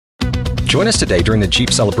Join us today during the Jeep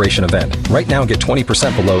Celebration event. Right now, get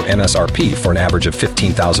 20% below MSRP for an average of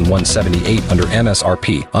 $15,178 under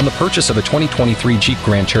MSRP on the purchase of a 2023 Jeep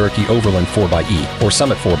Grand Cherokee Overland 4xE or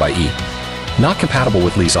Summit 4xE. Not compatible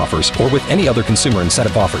with lease offers or with any other consumer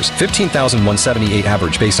incentive offers. $15,178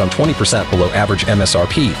 average based on 20% below average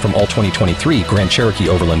MSRP from all 2023 Grand Cherokee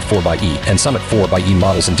Overland 4xE and Summit 4xE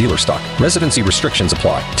models in dealer stock. Residency restrictions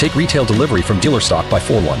apply. Take retail delivery from dealer stock by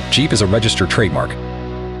 4/1. Jeep is a registered trademark.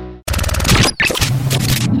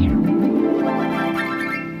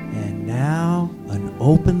 And now, an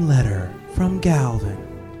open letter from Galvin.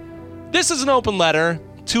 This is an open letter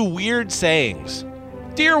to Weird Sayings.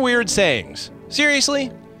 Dear Weird Sayings,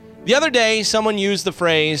 seriously? The other day, someone used the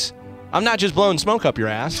phrase, "I'm not just blowing smoke up your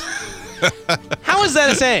ass." How is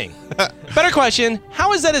that a saying? Better question,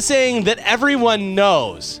 how is that a saying that everyone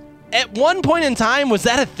knows? At one point in time, was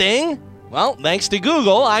that a thing? Well, thanks to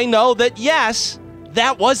Google, I know that yes,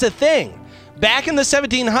 that was a thing. Back in the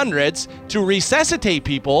 1700s, to resuscitate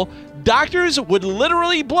people, doctors would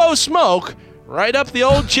literally blow smoke right up the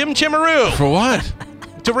old chim-chimaroo. For what?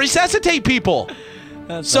 To resuscitate people.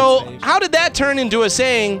 So how did that turn into a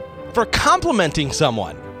saying for complimenting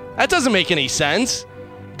someone? That doesn't make any sense.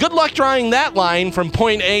 Good luck drawing that line from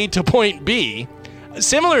point A to point B. A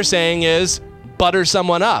similar saying is butter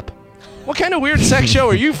someone up. What kind of weird sex show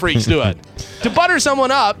are you freaks doing? To butter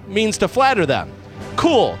someone up means to flatter them.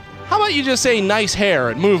 Cool. How about you just say nice hair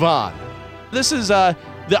and move on? This is the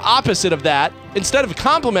opposite of that. Instead of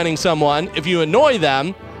complimenting someone, if you annoy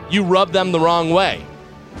them, you rub them the wrong way.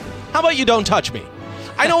 How about you don't touch me?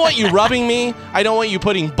 I don't want you rubbing me, I don't want you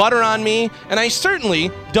putting butter on me, and I certainly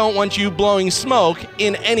don't want you blowing smoke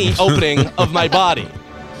in any opening of my body.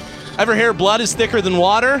 Ever hear blood is thicker than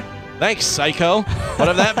water? Thanks, psycho.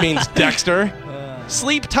 Whatever that means, Dexter.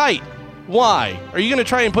 Sleep tight. Why? Are you going to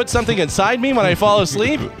try and put something inside me when I fall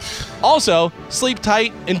asleep? Also, sleep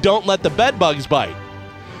tight and don't let the bed bugs bite.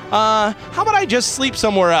 How about I just sleep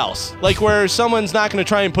somewhere else? Like where someone's not going to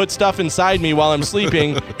try and put stuff inside me while I'm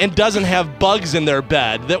sleeping and doesn't have bugs in their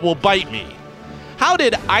bed that will bite me. How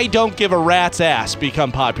did "I don't give a rat's ass"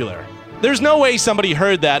 become popular? There's no way somebody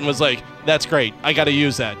heard that and was like, that's great, I got to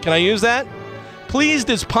use that. Can I use that? Pleased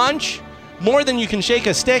as punch, more than you can shake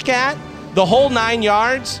a stick at, the whole 9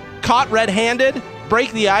 yards, caught red-handed,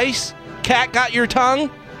 break the ice, cat got your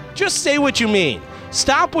tongue. Just say what you mean.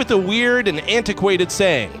 Stop with the weird and antiquated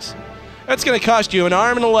sayings. That's going to cost you an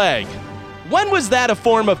arm and a leg. When was that a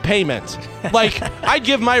form of payment? Like, I'd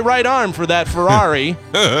give my right arm for that Ferrari.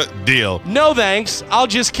 Deal. No thanks, I'll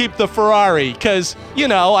just keep the Ferrari, because,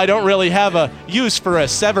 I don't really have a use for a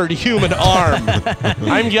severed human arm.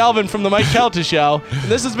 I'm Galvin from The Mike Kelta Show, and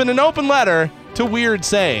this has been an open letter to Weird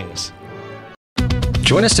Sayings.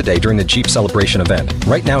 Join us today during the Jeep Celebration event.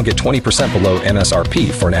 Right now, get 20% below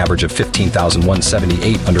MSRP for an average of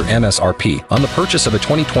 $15,178 under MSRP on the purchase of a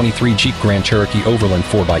 2023 Jeep Grand Cherokee Overland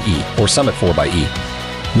 4xE or Summit 4xE.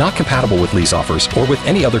 Not compatible with lease offers or with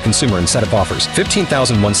any other consumer incentive offers.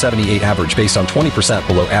 $15,178 average based on 20%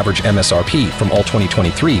 below average MSRP from all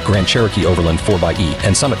 2023 Grand Cherokee Overland 4xE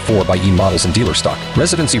and Summit 4xE models in dealer stock.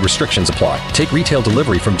 Residency restrictions apply. Take retail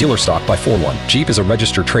delivery from dealer stock by 4/1. Jeep is a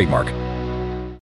registered trademark.